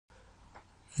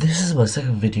This is my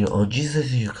second video on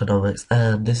GCSE economics,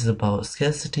 and this is about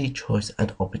scarcity, choice,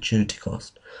 and opportunity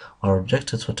cost. Our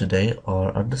objectives for today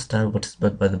are understand what is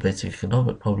meant by the basic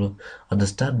economic problem,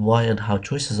 understand why and how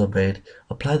choices are made,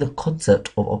 apply the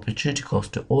concept of opportunity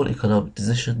cost to all economic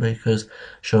decision makers,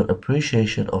 show an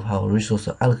appreciation of how resources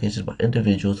are allocated by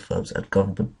individuals, firms, and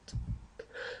government.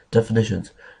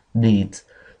 Definitions: needs: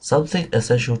 something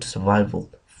essential to survival.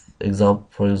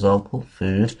 For example,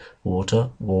 food, water,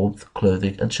 warmth,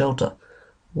 clothing, and shelter.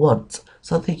 Wants: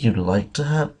 something you'd like to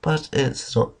have, but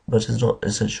is not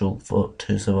essential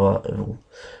to survival.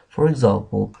 For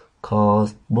example,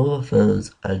 cars, mobile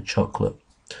phones, and chocolate.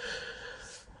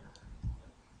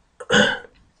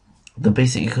 The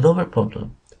basic economic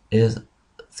problem is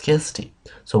scarcity.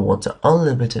 So wants are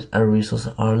unlimited and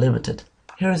resources are limited.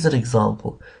 Here is an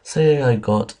example. Say I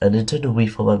got a Nintendo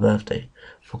Wii for my birthday.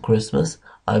 For Christmas,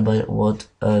 I might want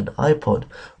an iPod.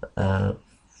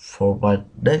 For my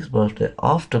next birthday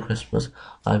after Christmas,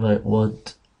 I might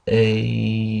want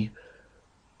a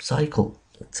cycle,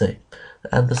 let's say.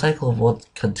 And the cycle of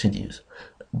want continues.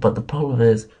 But the problem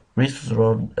is, resources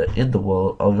around in the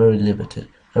world are very limited,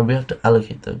 and we have to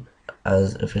allocate them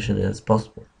as efficiently as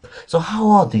possible. So how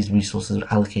are these resources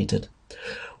allocated?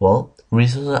 Well,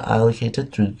 resources are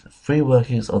allocated through free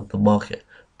workings of the market,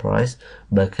 price,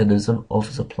 mechanism of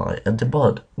supply and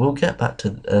demand. We'll get back to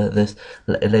this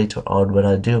later on when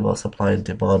I do about supply and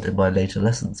demand in my later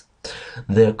lessons.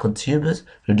 They are consumers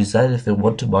who decide if they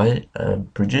want to buy,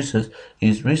 and producers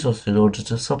use resources in order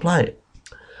to supply it.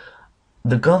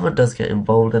 The government does get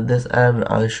involved in this, and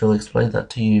I shall explain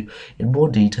that to you in more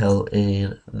detail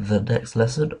in the next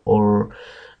lesson or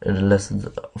in the lessons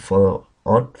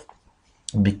on.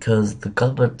 Because the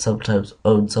government sometimes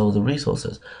owns some of the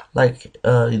resources. Like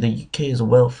the UK is a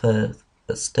welfare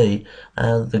state,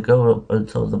 and the government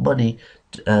owns some of the money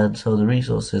and some of the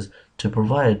resources to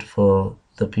provide for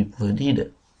the people who need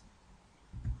it.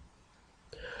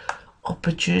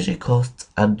 Opportunity costs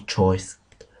and choice.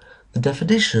 The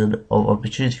definition of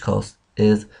opportunity cost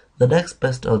is the next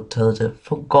best alternative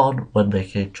forgone when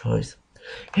making a choice.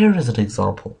 Here is an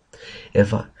example.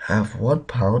 If I have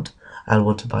 £1 and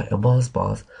want to buy a Mars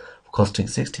bar costing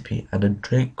 60p and a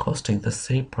drink costing the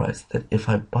same price, then if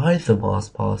I buy the Mars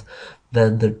bars,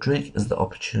 then the drink is the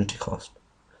opportunity cost,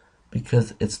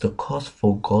 because it's the cost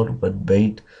forgone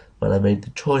when I made the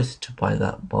choice to buy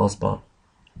that Mars bar.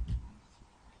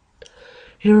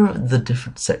 Here are the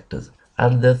different sectors,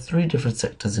 and there are 3 different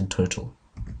sectors in total.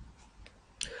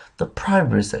 The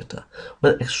primary sector,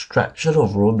 where extraction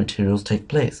of raw materials take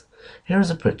place. Here is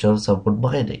a picture of someone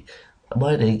mining.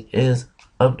 Mining is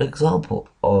an example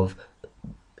of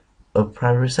a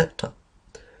primary sector.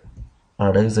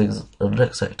 Our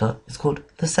next sector is called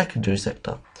the secondary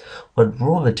sector, when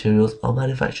raw materials are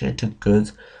manufactured into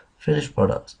goods, finished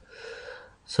products.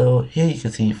 So here you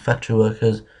can see factory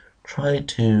workers trying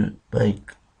to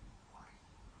make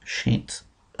sheets,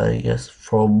 I guess,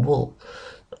 from wool.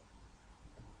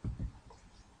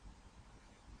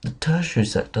 The tertiary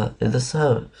sector is the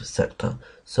service sector,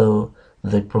 so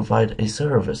they provide a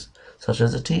service, such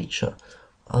as a teacher.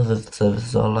 Other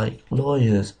services are like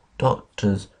lawyers,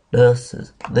 doctors,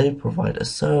 nurses. They provide a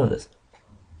service.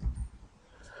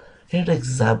 Here's an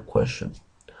exam question.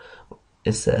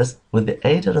 It says, with the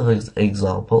aid of an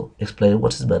example, explain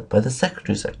what is meant by the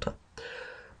secondary sector.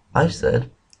 I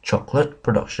said, chocolate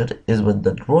production is when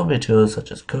the raw material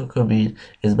such as cocoa bean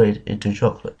is made into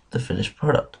chocolate, the finished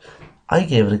product. I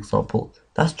gave an example,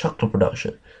 that's chocolate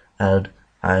production, and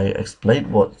I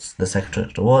explained what the secondary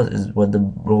sector was, is when the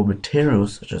raw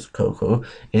materials such as cocoa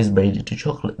is made into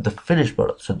chocolate, the finished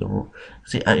product.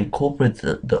 So I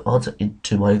incorporated the answer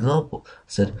into my example. I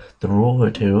said the raw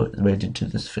material is made into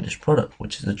this finished product,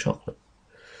 which is the chocolate.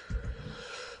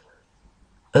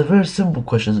 A very simple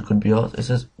question that could be asked, it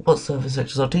says, what service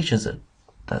sectors are teachers in?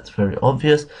 That's very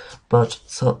obvious, but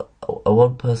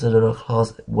one person in our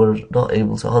class were not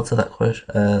able to answer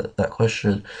that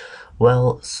question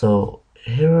well, so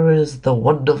here is the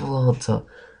wonderful answer.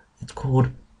 It's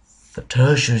called the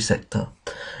tertiary sector.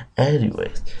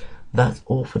 Anyways, that's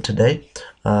all for today.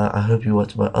 I hope you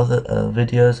watch my other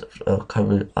videos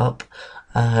coming up,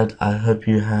 and I hope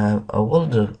you have a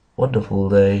wonderful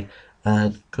day,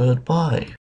 and goodbye.